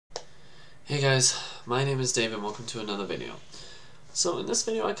Hey guys, my name is Dave and welcome to another video. So in this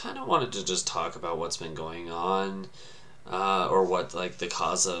video I kind of wanted to just talk about what's been going on, or what the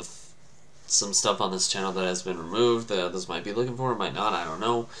cause of some stuff on this channel that has been removed that others might be looking for, might not, I don't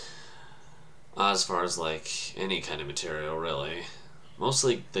know. As far as any kind of material really.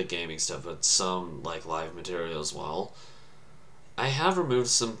 Mostly the gaming stuff, but some live material as well. I have removed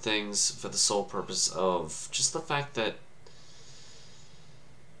some things for the sole purpose of just the fact that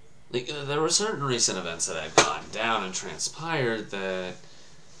there were certain recent events that had gone down and transpired that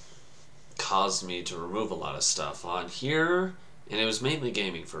caused me to remove a lot of stuff on here, and it was mainly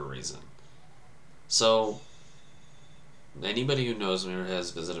gaming for a reason. So, anybody who knows me or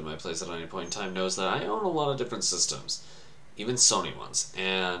has visited my place at any point in time knows that I own a lot of different systems, even Sony ones,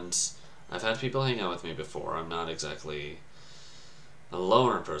 and I've had people hang out with me before. I'm not exactly a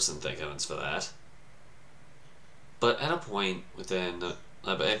loner person, thank heavens for that. But at a point within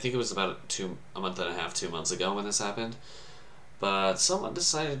I think it was about a month and a half, 2 months ago when this happened. But someone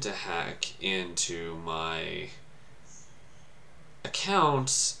decided to hack into my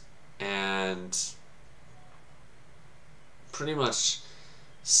account and pretty much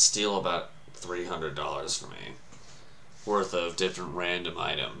steal about $300 from me worth of different random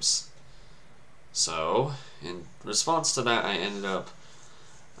items. So, in response to that, I ended up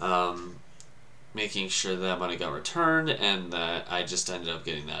making sure that money got returned, and that I just ended up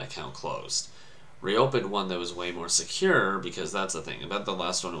getting that account closed. Reopened one that was way more secure, because that's the thing. About the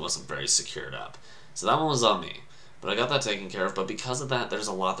last one, it wasn't very secured up. So that one was on me. But I got that taken care of, but because of that, there's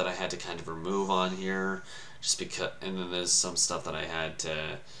a lot that I had to kind of remove on here. Just because, and then there's some stuff that I had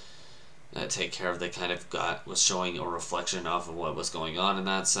to take care of that kind of was showing a reflection off of what was going on in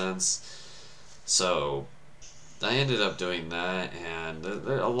that sense. So I ended up doing that, and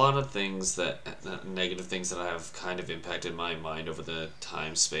there are a lot of things negative things that have kind of impacted my mind over the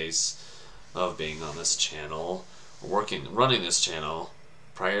time space of being on this channel, running this channel,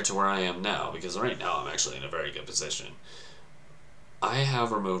 prior to where I am now, because right now I'm actually in a very good position. I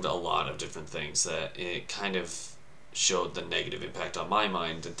have removed a lot of different things that it kind of showed the negative impact on my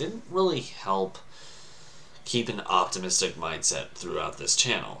mind that didn't really help keep an optimistic mindset throughout this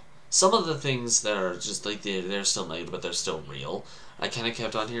channel. Some of the things that are just they're still negative, but they're still real, I kind of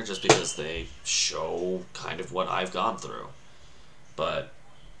kept on here just because they show kind of what I've gone through. But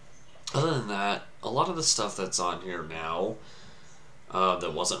other than that, a lot of the stuff that's on here now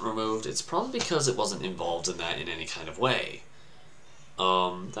that wasn't removed, it's probably because it wasn't involved in that in any kind of way.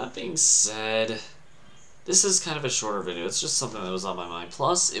 That being said, this is kind of a shorter video. It's just something that was on my mind.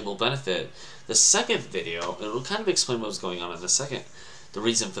 Plus, it will benefit the second video. It will kind of explain what was going on in the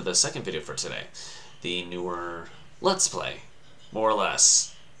reason for the second video for today. The newer Let's Play, more or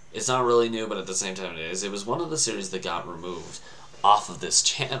less. It's not really new, but at the same time it is. It was one of the series that got removed off of this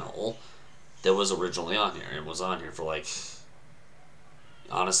channel that was originally on here. It was on here for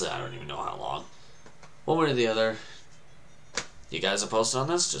honestly, I don't even know how long. One way or the other, you guys are posted on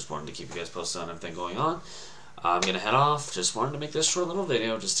this. Just wanted to keep you guys posted on everything going on. I'm going to head off. Just wanted to make this short little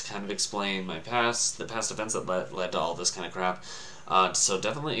video just to kind of explain the past events that led to all this kind of crap. So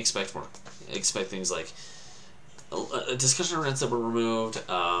definitely expect things like discussion events that were removed.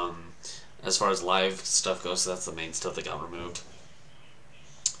 As far as live stuff goes, so that's the main stuff that got removed.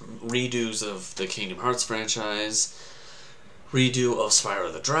 Redos of the Kingdom Hearts franchise. Redo of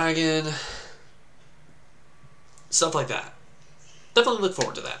Spyro the Dragon. Stuff like that. Definitely look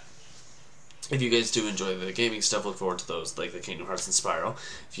forward to that. If you guys do enjoy the gaming stuff, look forward to those, like the Kingdom Hearts and Spyro.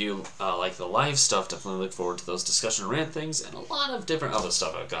 If you like the live stuff, definitely look forward to those discussion rant things, and a lot of different other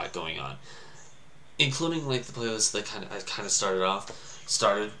stuff I've got going on. Including the playlist that I kind of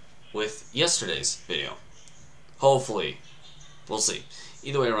started with yesterday's video. Hopefully. We'll see.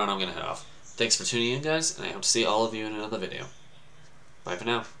 Either way around, I'm going to head off. Thanks for tuning in, guys, and I hope to see all of you in another video. Bye for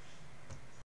now.